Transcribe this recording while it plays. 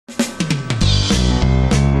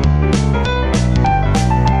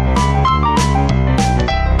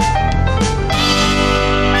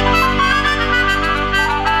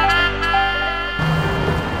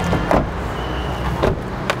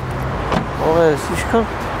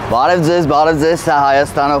Բարև ձեզ, սա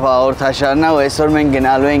Հայաստանով հաղորդաշարն է ու այսօր մենք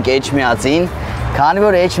գնալու ենք էջմիածին։ Քանի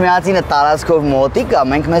որ էջմիածինը տարածքով մոտիկ է,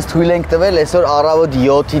 մենք մեզ թույլ ենք տվել այսօր առավոտ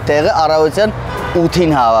 7-ի տեղը առավոտյան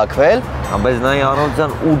 8-ին հավաքվել։ Բայց նայ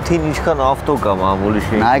առավոտյան 8-ին ինչքան ավտո կա մամուլի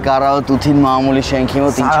շենքի։ Նայեք առավոտ 8-ին մամուլի շենքի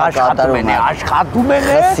մոտ ինչա կատարում է։ Աշխատում են։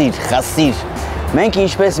 Խսիր։ Մենք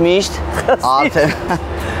ինչպես միշտ արդեն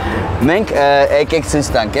մենք եկեք ցույց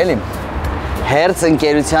տանք էլի։ Հերց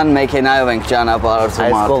ընկերության մեքենայով ենք ճանապարհորդում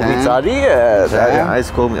արդեն։ Այս կողմից արի է, այս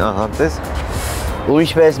կողմի, ահա, տես։ Ու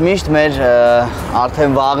ինչպես միշտ մեր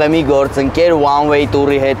արդեն վաղեմի գործընկեր one way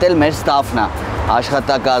tour-ի հետ էլ մեր ստաֆն է,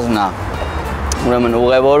 աշխատակազմն է։ Ուրեմն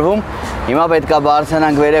ուղևորվում։ Հիմա պետք է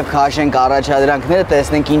բարձրանանք վերև, քաշենք առաջադրանքները,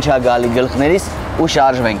 տեսնենք ինչ է գալի գլխներիս ու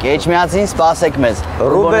շարժվենք։ Էջմիածին սպասեք մեզ։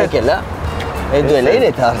 Ռուբեն եկել է։ Դու էլ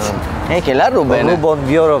ես հարցնում։ Եկել է Ռուբենը։ Ռուբեն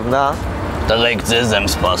Վյորովն է։ Տղեկ ձեզ եմ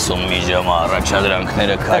սպասում մի ժամ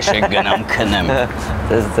առաջադրանքները քաշեք գնամ քնեմ։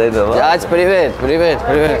 Ձեզ ձեդով։ Դյաց, պրիվետ։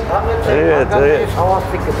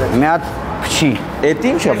 Մի հատ փչի։ Էդ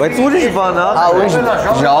ինչ է, բայց ուրիշ բան է։ Հա, ուրիշ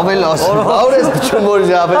ժավել ասում։ Բա ուր ես փչում որ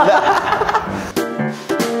ժավել։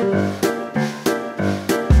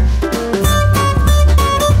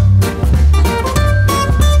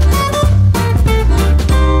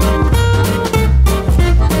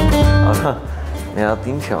 Մի հատ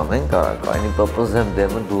ինչ անեն կարակ, այնի պպզեմ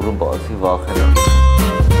դեմը դուրը բացի վախենա։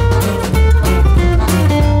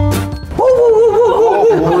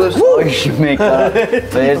 Ուրս այշ մեկ արա,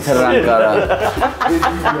 վեր թրան կարա։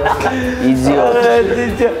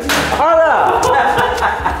 Իդիոտ։ Արա!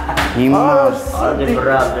 Հիմա։ Ադի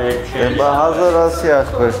բրատ է չէ։ Բա հազար ասի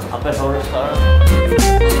ախպեր։ Ապեր հորս կարա։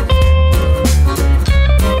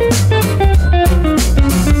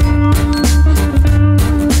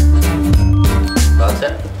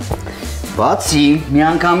 Բացի, մի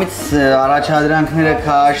անգամից առաջադրանքները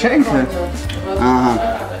քաշենք, ահա,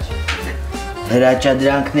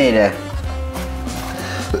 հրաչադրանքները,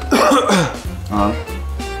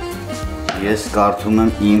 ես կարդում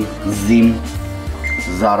եմ իմ զիմ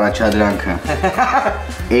զառաջադրանքը,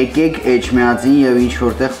 եկեք էջմիածին և ինչ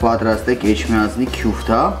որտեղ պատրաստեք էջմիածնի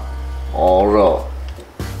քյուֆթա, Արա,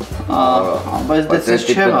 բայց դες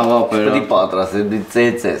չեմ հավապեր, պտի պատրաստ, դի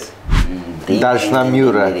ծեց ես,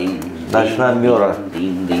 դաշնամյուրը, Դաշնամյուրը։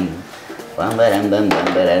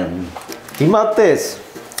 Հիմա տես,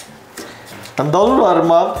 ընդալուր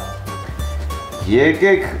արմամբ,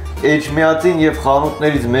 եկեք էջմիածին և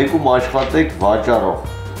խանութներից մեկում աշխատեք վաճառող։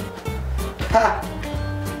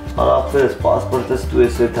 Արապերս, պասպորտես դու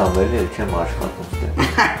ես էտ համելի, չեմ աշխատում ստեմ։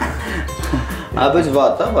 Բայց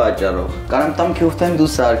վատ է վաճառող, կարամ տամ քյուֆթեն դու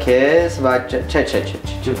սարքես, չէ,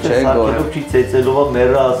 սարքելով չի ծեցելով,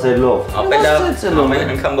 մերը ասելով։ Ամեն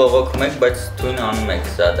անգամ բողոքում ենք, բայց թույն անում ենք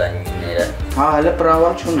զադանիները։ Հա, հələ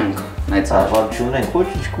պրավալ չունենք, նայց պրավալ չունենք, ոչ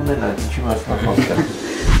ինչ կունենանք, ինչի մասնախոսքը։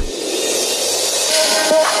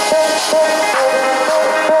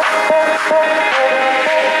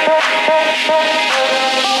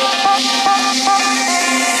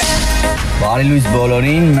 Բարի լույս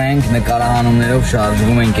բոլորին, մենք նկարահանումներով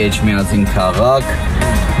շարժվում ենք էջմիածին քաղաք,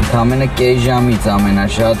 ընդամենը կես ժամից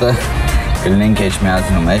ամենաշատը կլինենք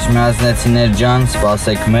էջմիածնում։ Էջմիածնեցիներ ջան,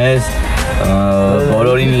 սպասեք մեզ,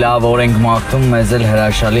 բոլորին լավ օր ենք մաղթում, մեզ էլ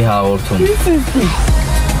հրաշալի հաղորդում։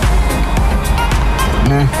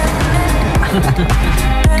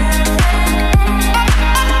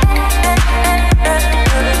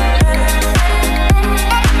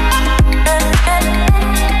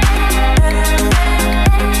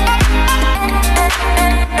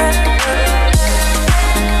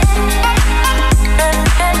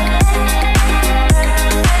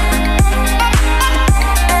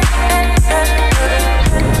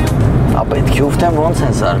 Քյուֆթեն ոնց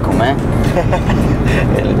են սարքում,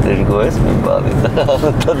 Էլի դժգո ես մի բանից,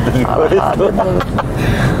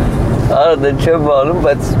 Արա դե չեմ բանում,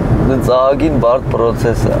 բայց ծաղագին բարդ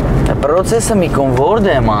պրոցես է։ Պրոցեսը մի կոնվորդ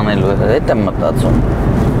եմ անելու, հետ եմ մտածում։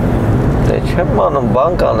 Դե չեմ բանում,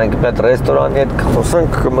 բան կանենք, մետ ռեստորանի հետ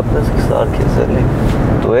խոսենք կմտնես կսարքես էլի։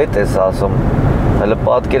 Դու հետ ես ասում, հələ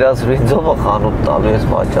պատկերացրու ինձով է խանութ տալու ես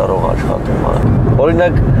վաճառող աշխատում արա։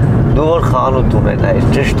 Օրինակ, դու որ խանութ ունենայիս,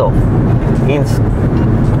 ճշտով, ինձ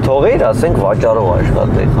թողեիր, ասենք վաճառող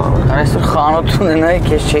աշխատեի խանութ։ Այսօր խանութ ունենայի,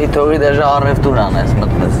 քեզ չէի թողի դաժե առևտուր անես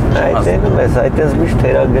մտնես։ Այդենում ես, այդպես միշտ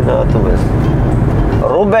թերագնահատում ես։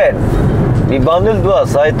 Ռուբեն, մի բան էլ դու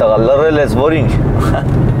աս այդ տղա, լռել ես, որ ինչ։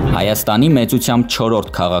 Հայաստանի մեծությամբ 4-րդ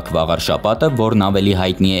քաղաք վաղարշապատը, որն ավելի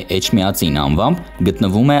հայտնի է Էջմիածին անվամբ,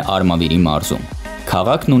 գտնվում է Արմավիրի մարզում։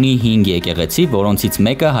 Քաղաքն ունի 5 եկեղեցի, որոնցից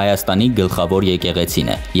մեկը Հայաստանի գլխավոր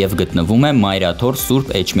եկեղեցին է եւ գտնվում է Մայրաթոր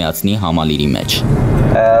Սուրբ Էջմիածնի համալիրի մեջ։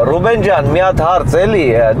 Ռուբեն ջան, մի հատ հարց էլի,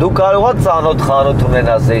 դու կարող ես ծանոթ խանութ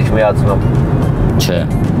ունենաս Էջմիածնում։ Չէ։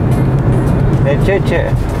 Չէ։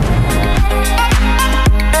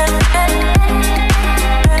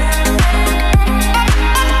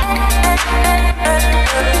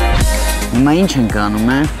 Հիմա ինչ ենք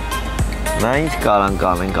անում, Նա ինչ կարանք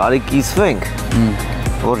անենք, արի կիսվենք,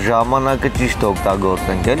 որ ժամանակը ճիշտ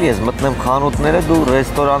օգտագործենք, էլի, ես մտնեմ խանութները, դու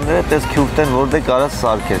ռեստորանները տես քյուֆտեն որտեղ կարաս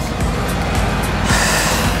սարքես։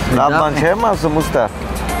 Լավ բան չեմ ասում, ուստա։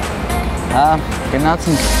 Հա,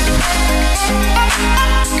 գնացինք։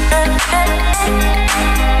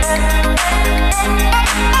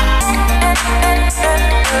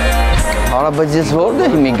 Արա, բայց ես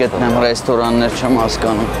որտեղ մի գտնեմ ռեստորաններ չեմ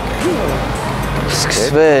հասկանում։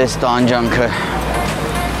 Սկսվեց տանջանքը։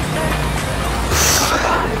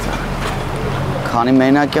 Քանի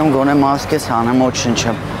մենակ եմ, գոնե մասկես հանեմ, ոչ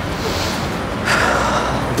շնչեմ։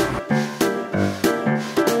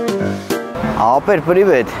 Ապեր,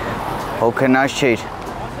 պրիվետ, հոգնած չէիր։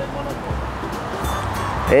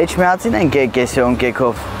 Էջմիածին ենք եկեսյոն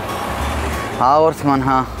կեքով։ Հաղորդման,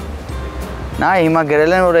 հա։ Նա հիմա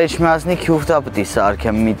գրել են, որ Էջմիածնի քյուֆտա պտի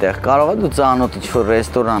սարքեմ միտեղ։ Կարող է դու ծանոթ ինչ-որ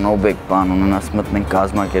ռեստորան, օբյեկտ բան ունենաս, մտնենք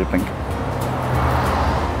կազմակերպենք։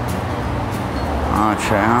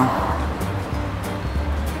 Չէ, հա։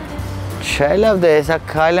 Չէ, լավ, դե հեսա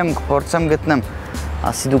քայլեմ, կփորձեմ գտնեմ,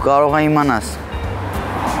 ասի դու կարող է իմանաս։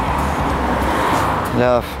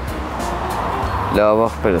 Լավ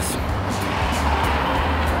աղբերս։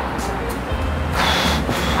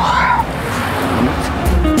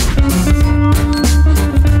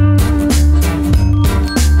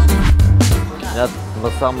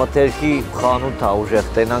 Մսամթերքի խանութ է ուժեղ,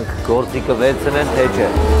 տենանք գործիկը վեցնեն, թե չէ։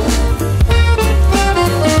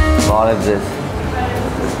 Բարև ձեզ։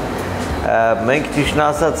 Մենք ճիշտն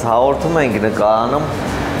ասած հաղորդում ենք նկարանում,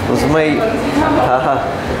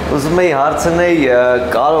 ուզում էի հարցնեի,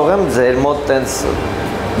 կարող եմ ձեր մոտ տենց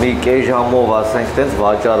մի կես ժամով ասենք տենց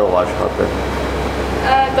վաճառով աշխատել։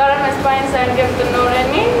 Կարող ես բային զանգեմ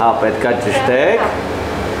տնօրենին։ Հա, պետքա ճշտեք։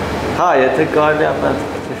 Հա, եթե կարելի է մենք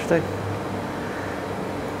ճշտեք։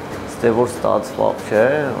 Ստե որ ստացվավ, չէ,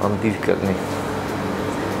 անդիր կլինի։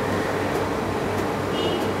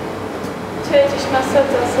 Չէ, ճիշտ ասած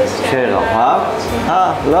չէ։ Չէ, լավ, հա։ Հա,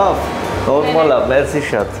 լավ, նորմալ է, մերսի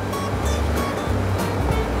շատ։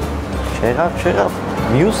 Չեղավ,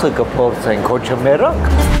 մյուսը կփորձենք, հո չմեռանք։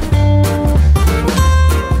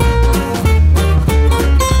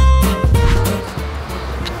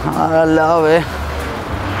 Արա, լավ է։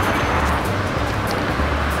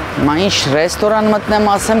 Մա ինչ ռեստորան մտնեմ,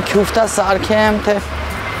 ասեմ քյուֆտա սարքեմ, թե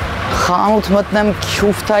խանութ մտնեմ,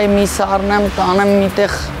 քյուֆտայի միս առնեմ, տանեմ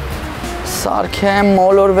միտեղ սարքեմ,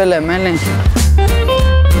 մոլորվել եմ, էլի։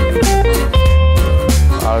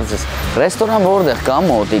 Արզես, ռեստորան որտեղ կա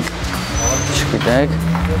մոտիկ, չգիտեք։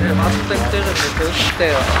 Հաց ուտելու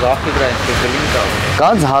տեղը, զախի վրա ենք եկել ինձ ավ։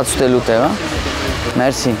 Կա հաց ուտելու տեղը,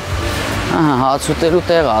 մերսի։ Ահա, հաց ուտելու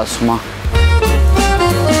տեղը ասում է։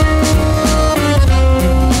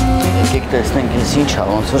 Եկեք տեսնենք ես ինչ ա,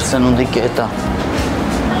 ոնց որ սնունդի կետ ա։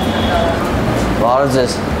 Բարև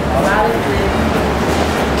ձեզ։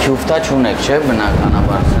 Քյուֆտա չունեք, չէ,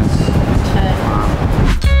 բնականաբար սենց։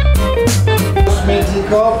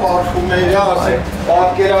 Կոսմետիկա, պարֆումերիա, ասենք,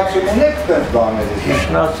 պատկերացում ունեք տենց բաների։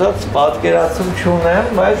 Ճիշտն ասած, պատկերացում չունեմ,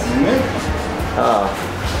 բայց հա,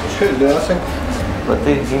 չէ, դե ասենք պետք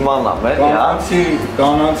է իմանամ, էլի, հա։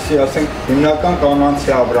 Կանանցի, ասենք, հիմնական կանանցի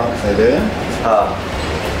ապրանքներ են։ Հա։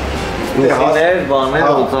 Դուխիներ, բաներ,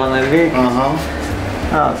 օծաների։ Ահա։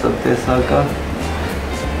 Հա, տնտեսական։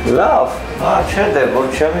 Լավ, հա, չէ դե, որ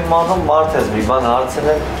չեմ իմանում մարդ ես մի բան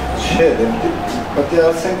հարցնել։ Չէ, դե պետք է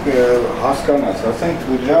ասենք հասկանաս, ասենք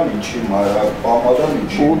ուդրան ինչի մարդ, պամադան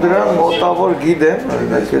ինչի մարդ։ Ուդրան մոտավոր գիտեմ,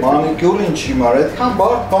 մանիկյուր ինչի մարդ, այդքան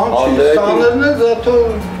բարդ բան չի, սաներն է զաթո։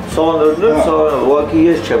 Սաներն է, ուղղակի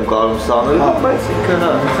ես չեմ կարում սանել, բայց ինքն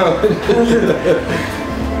է։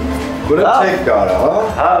 Գուրը չեք կարա, հա։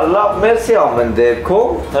 Հա, լավ, մերսի ամեն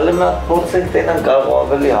դեպքում, հələ նա փորձենք տենան կարող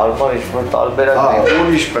ավելի հարմար ինչ-որ տարբերակներ։ Հա,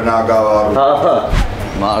 ուրիշ բնակավարություն։ Հա։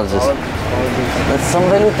 Մարդ ես։ Բայց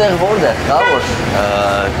սնվելու տեղ որտեղ կա, որ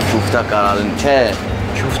քյուֆտա կարալին, չէ։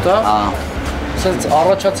 Քյուֆտա։ Հա։ Սենց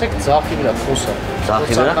առաջացեք ձախի վրա, խոսա։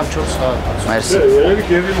 Ձախի վրա։ Կամ 4 հատ։ Մերսի։ Երևի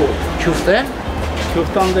գևի մոտ։ Քյուֆտեն։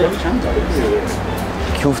 Քյուֆտան դե չեմ տալիս։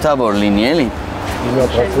 Քյուֆտա որ լինի, էլի։ Հիմա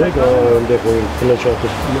բացրեք, այնտեղ որ քնաչակը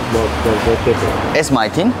մարտը դեպքը։ Էս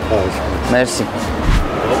մայթին։ Հա։ Մերսի։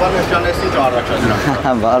 Հովանեսյան, ես ինչ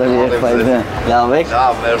առաջադրամ։ Բարև եղբայրը, լավ եք։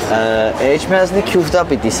 Լավ, մերսի։ Էջմիածնի քյուֆտա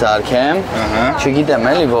պիտի սարքեմ, չգիտեմ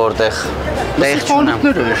էլի որտեղ տեղ չունեմ։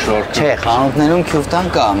 Խանութները է շորքը։ Չէ, խանութներում քյուֆտան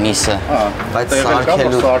կա միսը, բայց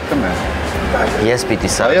սարքելու սարքում է։ ես պիտի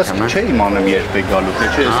Այս սարքեմ։ չէ իմանում երբ է գալու, թե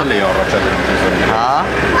չէ, ես էլ էի առաջադրում ձեզ։ Հա։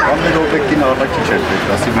 Ամեն օբյեկտին առաքիչ էր պետք,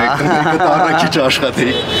 ասի մեկը առաքիչ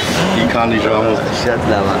աշխատեի մի քանի ժամով։ Շատ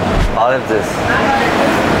լավ է։ Արև ձեզ։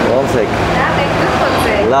 Ոնց եք։ Լավ եք, դուք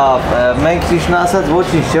եք։ Լավ, մենք ճիշտն ասած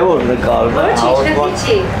ոչինչ չէ որ նկարում ենք։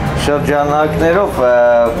 Ոչինչ, շրջանակներով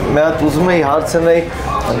մի հատ ուզում էի հարցնել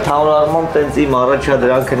ընդհանուր առմամբ տենց իմ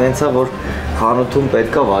առաջադրանքը նենցա որ խանութում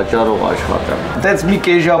պետքա վաճառող աշխատեմ։ Տենց մի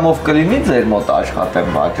կես ժամով կլինի ձեր մոտ աշխատեմ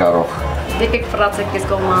վաճառող։ Եկեք ֆրացեք ես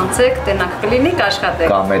կողմ անցեք, տենակ կլինիք աշխատեք։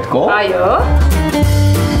 Կամ այդ կողմ։ Այո։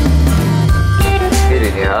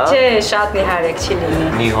 Կլինի, հա։ Չէ, շատ նիհարեք չի լինի։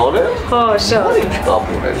 Նիհոր է։ Ხო, շատ։ Ինչ կապ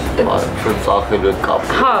ուներ։ Շուտ ծախելու եք կապ։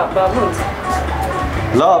 Հա, բա ոնց։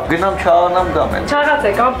 Լավ, գնամ չաղանամ գամ են։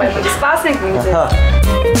 Չաղացեք, անպայման, սպասենք ինձ։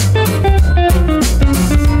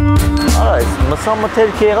 Այս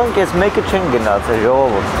մսամթերք եղանք, ես մեկը չեն գնացել,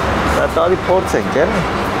 ժողովուրդ։ Դա տարի փորձենք, էլ։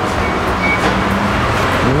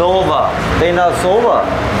 Նովա, տենասովա։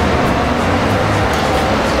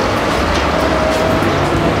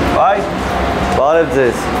 Այ, բարև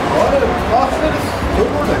ձեզ։ Ախերս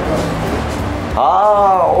դուրն եք։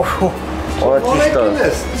 Օրա ճիշտ է։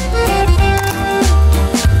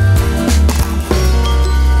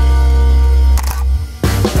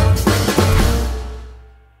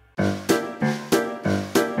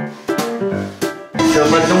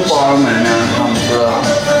 Շոպետում պարում են մի անգամ վրա,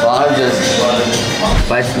 բարև ձեզ,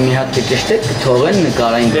 բայց մի հատ կճշտեք կթողեն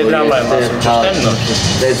նկարային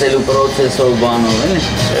ծեծելու պրոցեսով բանով էլի։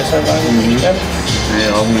 Ես եմ բանում չեմ։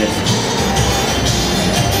 Ով մեզ։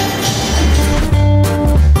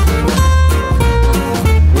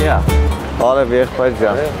 Բարև եղբայր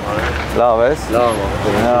ջան։ Լավ ես։ Լավ։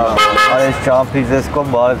 Այս ճամփի ձեզ կոմ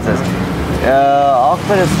բարև ձեզ։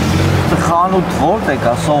 Ախպերս խանութ որտե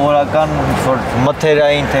կա սովորական ինչ-որ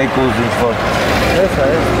մթերային թեկուզ ինչ-որ։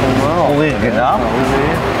 Ուղիղ գնամ։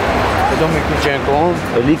 Հետո մի քիչ են կողմ։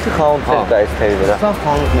 Լիքը խանութներ կա այս թերի վրա։ Սա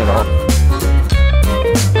խանութներ է։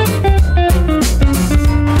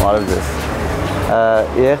 Բարև ձեզ։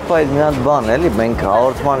 Եղբայր մի հատ բան էլի, մենք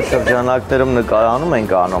հաղորդման շրջանակներում նկարանում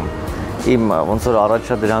ենք անում։ Իմ ոնց որ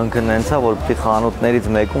առաջադրանքը նենցա, որ պիտի խանութներից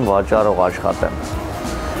մեկում վաճառող աշխատեմ։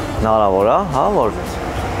 Հնարավոր է, հա, որ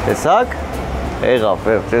տեսակ, եղավ,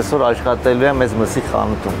 այսօր աշխատելու եմ այս մսի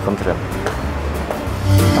խանութում, խնդրեմ։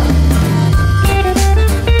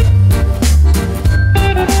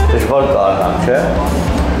 Դժվար կարողամ, չէ։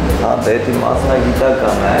 Հա, դեպի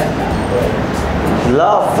մասնագիտական է։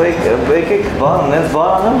 Լավ, եկեք բան, ես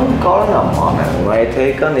բարանեմ կարողամ անել։ Եթե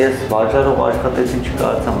եկան ես վաճառող աշխատեցի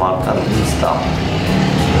չկարողացա մարդկանց նստամ։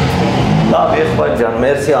 Լավ, եղբայր ջան,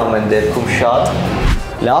 մերսի ամեն դեպքում շատ։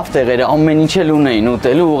 Լավ տեղերը ամեն ինչ էլ ունեին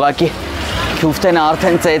ուտելու, ուղղակի քյուֆտեն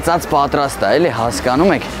արդեն ծեծած պատրաստ է, էլի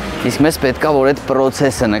հասկանում եք։ Իսկ մեզ պետքա որ այդ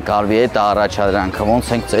պրոցեսը նկարվի, այդ առաջադրանքը, ոնց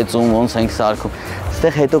ենք ծեծում, ոնց ենք սարքում։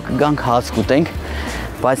 Այստեղ հետո կգանք հաց կուտենք,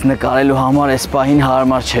 բայց նկարելու համար այս պահին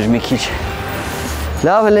հարմար չէր մի քիչ։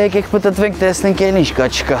 Լավ, էլ եկեք պտտվենք, տեսնենք էլ ինչ կա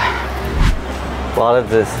չկա։ Բարև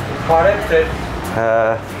ձեզ։ Բարև ձեզ։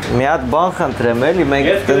 Մի հատ բան խնդրեմ էլի, մենք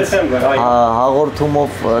հաղորդումով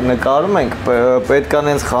նկարում ենք, պետք է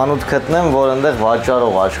նենց խանութ գտնեմ, որ այնտեղ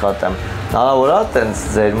վաճառող աշխատեմ։ Հնարավոր է տենց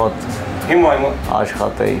ձեր մոտ Հիմա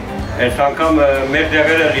աշխատեի։ այս անգամ մեր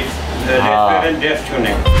դեղերը ռեստորան դեղ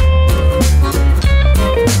չունեն։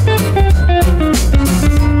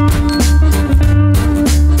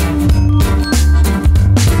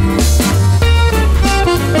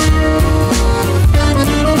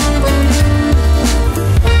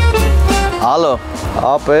 Ալո,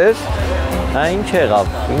 Ապեր, հա ինչ եղավ,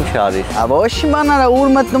 ինչ արիր։ ոչ իմանա ուր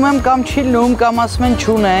մտնում եմ կամ չի լում կամ ասում են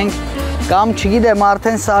չունենք, կամ չգիտեմ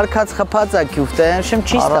արդեն սարքած խփած է քյուֆտը, շեմ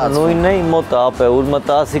չի Արա ստացվում։ նույնն է իմ մոտ ապե, ուր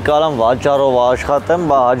մտածի կարամ վաճառով աշխատեմ,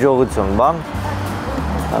 բա հաջողություն, բան։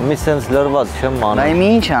 Մի սենց լրված չեմ անում։ Բայ մի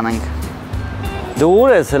ինչ անենք։ Դու ուր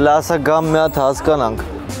ես, հələ ասա գամ մի հատ հասկանանք։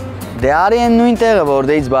 Դե արի այն նույն տեղը,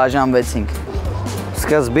 որտեղից բաժանվեցինք։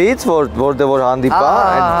 Սկզբից, որտեղ որ հանդիպա,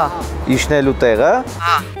 իջնելու տեղը։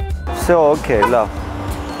 Հա։ Всё, օքեյ, լավ։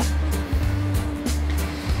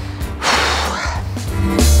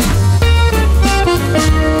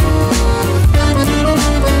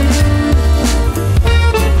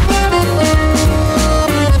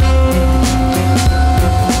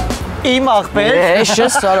 Իմ աղբեր։ Էշը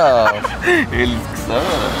սարա։ Էլ սկսա։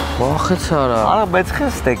 Վախը սարա։ Արա, բայց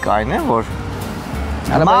խստեք այն է, որ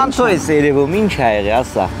Մանթո է սերևում, ինչ ա եղի,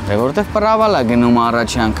 ասա։ Դե որտեվ պրավալ է գնում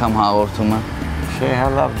առաջի անգամ հաղորդումը։ Չէ,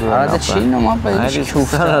 հալավ դու։ Արա դա չի նոմ ապա ինչ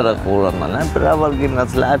քյուֆտա։ Արա խորանալ, այն պրավալ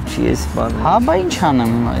գնաց լավ չի էս բանը։ Հա, բա ինչ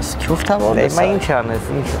անեմ հիմա, էս քյուֆտա ո՞ր է։ Մա ինչ անես,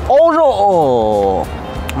 ինչ։ Օրո։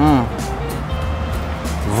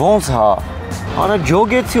 Ոնց հա։ Արա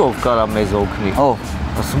ջոգեցի ով կարա մեզ օգնի։ Ով։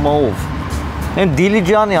 Ասում ով։ Այն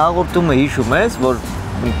Դիլիջանի հաղորդումը հիշում ես, որ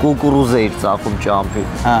կուկուրուզ էիր ծախում ճամփի։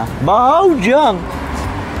 Հա։ Բա հաու ջան։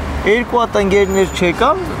 Երկու հատ ընկերներ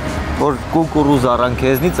չեկան, որ կուկուրուզ առան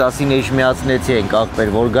քեզնից, ասին էջմիածնեցի ենք ախպեր,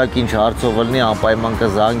 որ գաք ինչ հարցով լինի, անպայման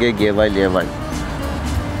կզանգեք եւ այլ եւ այլ։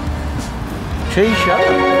 Չէ իշա։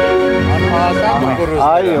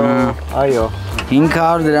 Այո, այո։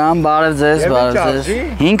 500 դրամ, բարև ձեզ, բարև ձեզ։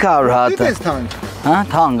 500 հատը։ Հա,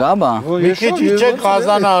 թանկ, ա բա։ Մի քիչ իջեք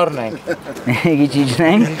խազանը առնենք։ Մի քիչ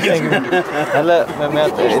իջնենք։ Հələ մի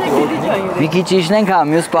հատ Մի քիչ իջնենք, հա,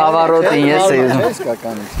 մյուս պավարոտին ես եմ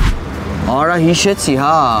ուզում։ Արա հիշեցի,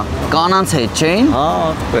 հա, կանանց հետ չէին։ Հա,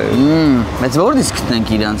 ախպեր։ Մեծ որտից գտնենք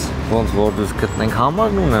իրանց։ Ոնց որտից գտնենք,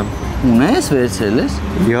 համարն ունեմ։ Ունես, վերցրել ես։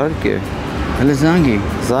 Իհարկե։ Հələ զանգի։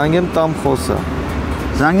 Զանգեմ տամ խոսա։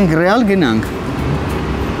 Զանգենք ռեալ գնանք։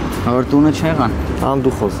 Որ տունը չեղան։ Ան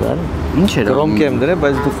դու խոսա, էլի։ Ինչ էր։ Կրոմք եմ դրել,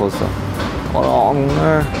 բայց դու խոսա։ Արա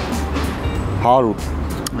անունը Հարութ։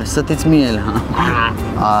 Ստից մի էլ, հա։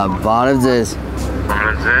 Բարև ձեզ։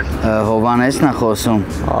 Բարև ձեզ։ Հովանեսն է խոսում։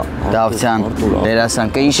 Դավթյան,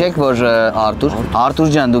 դերասան։ Կհիշեք, որ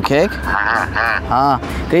Արտուր ջան դուք եք։ Հա,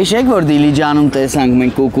 կհիշեք, որ Դիլիջանում տեսանք,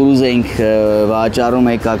 մենք կուկուրուզ էինք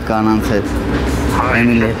վաճառում եկակ կանանց հետ։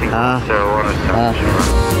 Էմիլի, հա։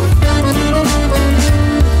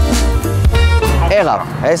 Եղավ,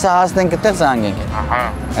 հեսա հասնենք այդտեղ զանգենք։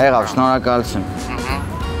 Եղավ, շնորհակալություն։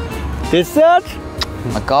 Տեսա՞ց։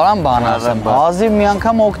 Կարամ բան ասեմ, հազիվ մի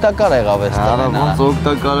անգամ օգտակար եղավ այս Արա տղեն։ ոնց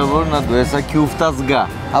օգտակարը որն է, դու հեսա քյուֆտած գա։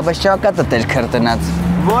 Հա, բայց չակա տտել քրտնած։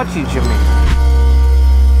 Ոչինչ մի։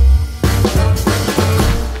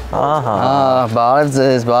 Ահա։ Բարև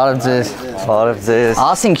ձեզ, բարև ձեզ։ Բարև ձեզ։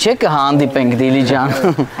 Ասինք չէ կհանդիպենք Դիլիջան։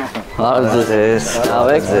 Բարև ձեզ։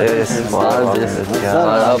 Լավեք ձեզ։ Բարև ձեզ։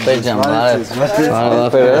 Բարև ջան, բարև։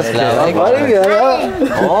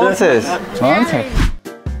 Ոնց ես։ Ոնց է։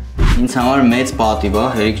 Ինձ համար մեծ պատիվ է,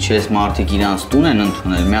 հերիք չես մարդիկ իրանց տուն են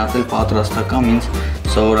ընդունել, մի հատ էլ պատրաստական ինձ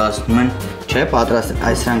սովորացնում են, չէ, պատրաստ,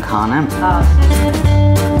 այսրանք հանեմ։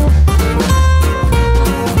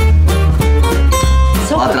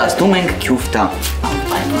 Պատրաստում ենք քյուֆտա։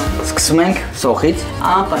 Սկսում ենք սոխից։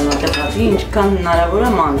 Անպայման տեպատի ինչքան հնարավոր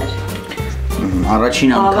է մաներ։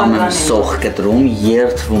 Առաջին անգամ եմ սոխ կտրում,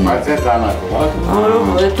 երթվում է։ Այդ դանակով, հա։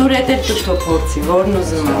 Որը դուր էդ էլ դուք փորձի, որն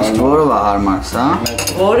ուզում ես։ Որով է հարմար, սա։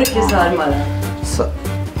 Որը քեզ հարմար է։ Սա։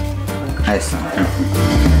 Այս է։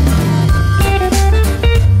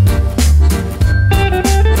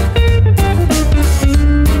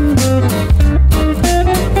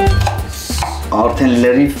 Արդեն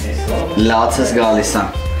լրիվ լացս գալիս է։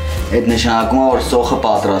 Այդ նշանակում է, որ սոխը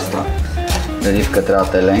պատրաստ է։ Լրիվ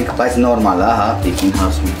կտրատել ենք, բայց նորմալ է, հա, տիկին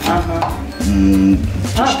հասում։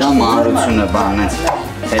 Ճիշտ է մանրությունը բանեց։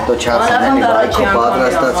 Հետո չասեն էլի, վայ քո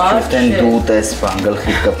պատրաստած քյուֆտեն դու ուտես, բան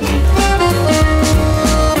գլխի կպնի։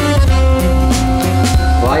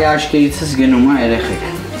 Վայ աշկերիցս գնում է երեխեք։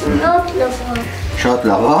 Շատ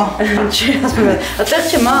լավ է։ Չի ասում եմ, այդտեղ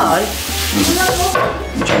չմար։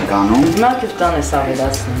 Ինչ ենք անում։ Հիմա քյուֆտան ես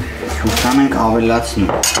ավելացնում։ Քյուֆտան ենք ավելացնում։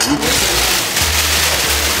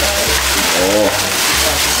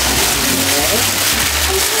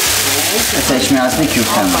 Այս էջմիածնի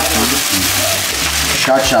քյուֆտան է։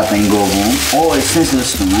 Շատ են գովում։ Այսպես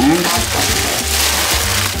լցնում ենք։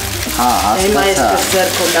 Հա, Հիմա ես հասկացա։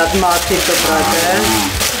 ձեռքով լավ մաթի կտրակը։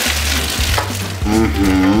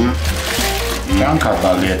 Կյանք է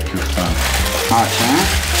տալի այդ քյուֆտան։ Հա, չէ։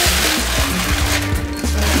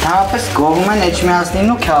 Ընդհանրապես գովում են էջմիածնին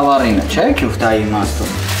ու քյավառինը, չէ՞ քյուֆտայի իմաստով։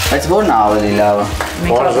 Բայց որն է ավելի լավը։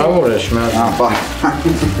 Բարձավոր է շմեածին։ Ապա։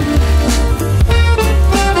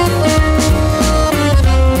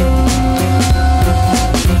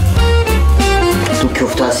 Դու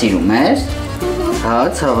քյուֆտա սիրում ես։ Հա,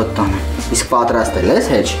 ցավդ տանը։ Իսկ պատրաստել ես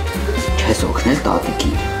հեչ։ Չես օգնել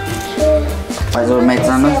տատիկին։ Բայց որ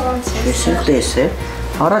մեծանը չես տեսել,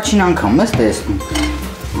 առաջին անգամ ես տեսնում։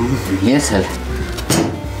 Ես էլ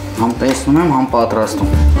համ տեսնում եմ, համ պատրաստում։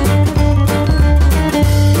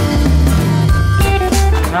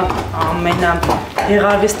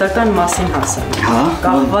 Ամենահեղարվեստական մասին հասանք։ Հա։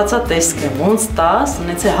 Կախվածա տեսքը, ոնց տաս,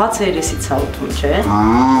 ունեցե հաց երեսից է ուտում, չէ։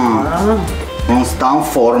 Ոնց տան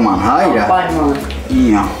ֆորման, հա իրա։ Պայման։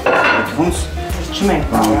 Իա։ Այդ ոնց Չմենք։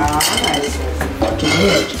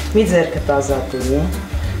 Մի ձերքը տազատի։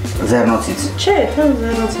 Ձեռնոցից։ Չէ, թե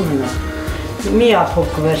ձեռնոցը մնա։ Մի ափով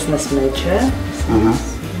կվերցնես մեջը։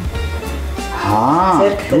 Հա,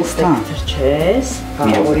 Ձերքտեստեք թրջես,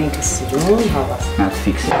 որ ինքը սիրուն, հավաս։ Նատ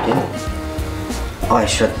ֆիքս եք է։ Այ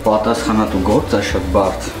շատ պատասխանատու գործ է, շատ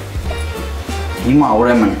բարդ։ Հիմա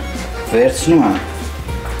ուրեմն վերցնում եմ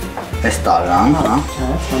այս տարան, հա։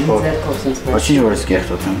 Ձերքով սենց վերցնում։ Ոչինչ որ ես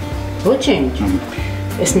կեղտոտ եմ։ Ոչինչ։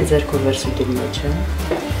 Ես մի ձերքով վերցու դիր մեջը։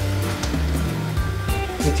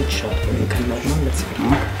 Մի քիչ շատ որ ինքը նորմալ լցվի։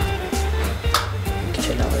 Քիչ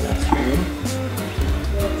էլ ավելացնում։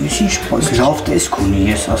 Ես ինչ լավ տեսք ունի,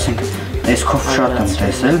 ես ասենք տեսքով շատ եմ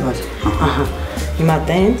տեսել, բայց ահա, հիմա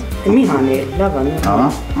տենց, մի հանել, լավ անի, մի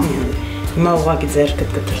հանել, հիմա ուղղակի ձեռքդ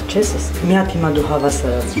կթրջես, մի հատ հիմա դու հավաս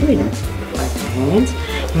արացրու իրեն, այդ հենց,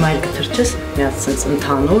 հիմա էլ կթրջես, մի հատ սենց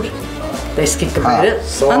ընդհանուր, տեսքի կվերը,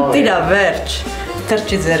 ընտիրա վերջ,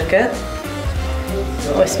 թրջի ձեռքդ,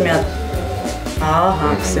 ոյս մի հատ, ահա,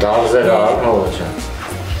 կսի, Դավզերը առնով չէ։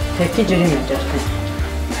 հեկի ջրի մեջ արդեն,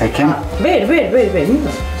 հեքեմ, վեր, մի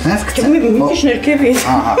հա, սենց կծեմ, մի քիչ ներքևից,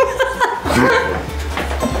 ահա,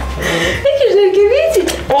 մի քիչ ներքևից,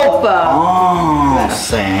 օպա,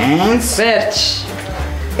 սենց, վերջ,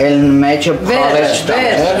 էլ մեջը պարեջ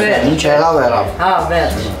տամ, ինչ եղավ, հա,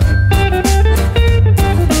 վերջ,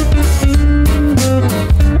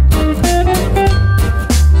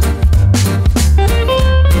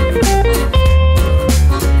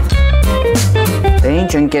 Դե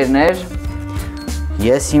ինչ ընկերներ,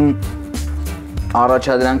 ես իմ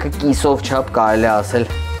առաջադրանքը կիսով չափ կարելի ասել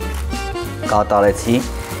կատարեցի,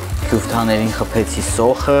 քյուֆթաներին խփեցի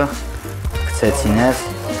սոխը, գցեցի ներս,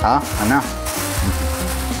 հա, հնա։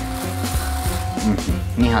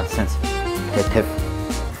 Մի հատ սենց թեթև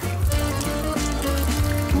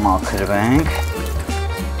մաքրվենք։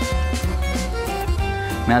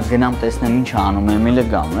 Մի հատ գնամ տեսնեմ ինչ անում Էմիլը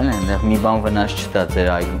գամ, էլ այնտեղ մի բան վնաս չտա ձեր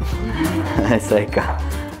այգում։ Հեսա եկա։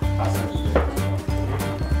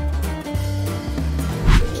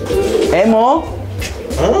 Էմո։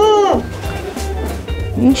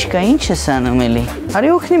 Ինչ կա, ինչ ես անում էլի։ Արի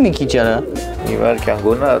օգնի մի քիչ արա։ Իվարկյան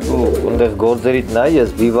գոնա դու ունդեղ գործերիդ նայ,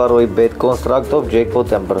 ես Վիվարոյի բեդ կոնստրակտով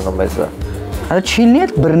ջեկպոտ եմ բռնում հեսա։ Արա չիլնի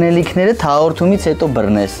այդ բռնելիքները հաղորդումից հետո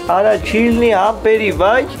բռնես։ Արա չիլնի ամպերի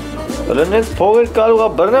վայ, լնես փողեր կարող է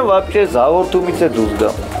բռնեմ, вообще հաղորդումից է դուրս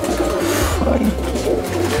գամ։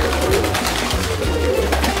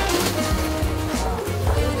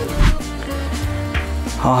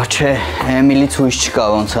 Չէ, Էմիլից հույս չկա,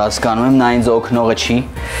 ոնց հասկանում եմ, նա ինձ օգնողը չի։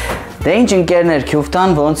 Դե ինչ ընկերներ,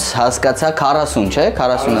 քյուֆթան ոնց հասկացա 40, չէ,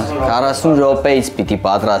 40 րոպեից պիտի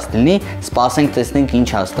պատրաստ լինի, սպասենք տեսնենք ինչ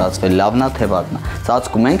ա ստացվել, լավնա թե վատնա։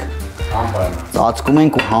 Ծածկում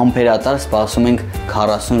ենք ու համբերատար սպասում ենք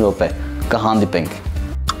 40 րոպե, կհանդիպենք։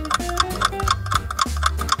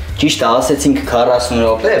 Ճիշտ է, ասեցինք 40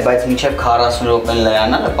 րոպե, բայց մինչև 40 րոպեն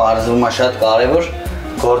լրանալը պարզվում է շատ կարևոր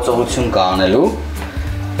գործողություն կա անելու։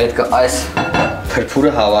 Պետք է այս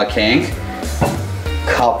փրփուրը հավաքենք,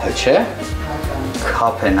 քափը, չէ,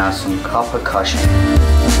 քափ են ասում, քափը քաշենք։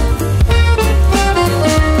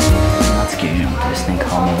 Գնացք իրում, տեսնենք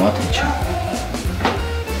համովա թե չէ։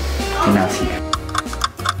 Գնացինք։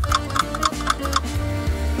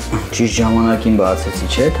 Ճիշտ ժամանակին բացեցի,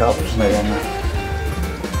 չէ, թափուզները։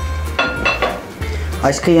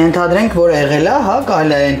 Այսքը ենթադրենք, որ եղել է, հա,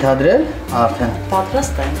 կարելի է ենթադրել, արդեն։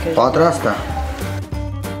 պատրաստ է ընկեր։ Պատրաստ է։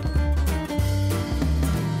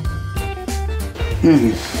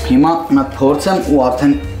 Հիմա նա փորձեմ ու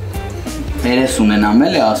արդեն 30 ունենամ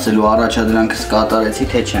էլ է ասելու առաջադրանքս կատարեցի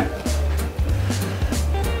թե չէ։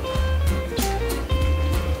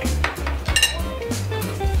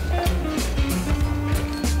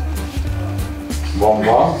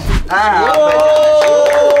 Բոմբա։ Ահա,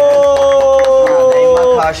 հիմա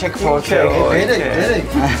քաշեք փորձեք։ Դերեք։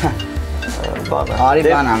 Արի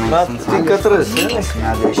բան անենք։ Դի կտրես,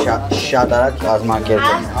 շատ արագ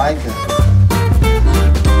կազմակերպեմ։ Այդը։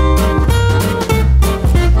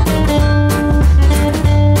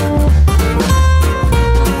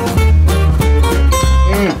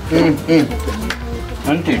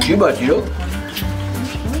 Անտի չի բայց իրոք։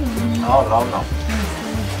 Հա, լավն է։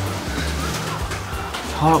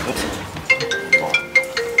 Հարապետ։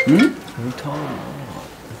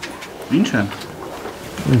 Ինչ է։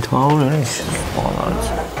 Ընդհանուր է ինչ բանարից։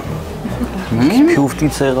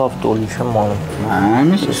 Քյուֆտից եղավ տոլի չեմ անում։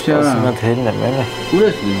 Անես էստի արա։ Ասում եմ հելն եմ, էլի։ Ուր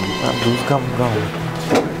ես լինում։ Դուրս գամ։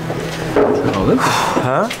 Աղը։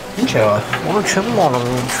 Հա? Ինչ եղավ։ Որը չեմ անում,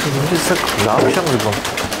 ինչը լավ չեմ զգում։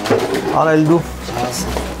 Արել դու։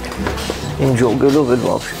 Ինչ ջոգելով էլ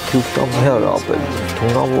вообще քյուֆտամ հեր ապել։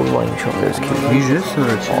 Թունավորվա ինչ ես քյուֆտ։ Իժ ես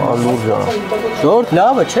սրաչ։ Լուրջ է։ Շորտ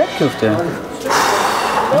լավը չէ քյուֆտը։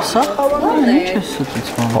 Սա խավարն է, ինչ է սուտից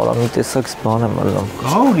բան։ Հորա մի տեսակ բան եմ ալում։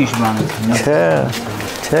 Հա ուրիշ բան է։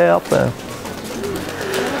 Չէ, ապե։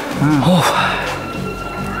 Հով։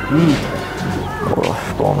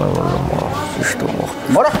 Բան եմ ալում, ճիշտ ով։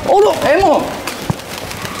 Մորա, օլո, էմո։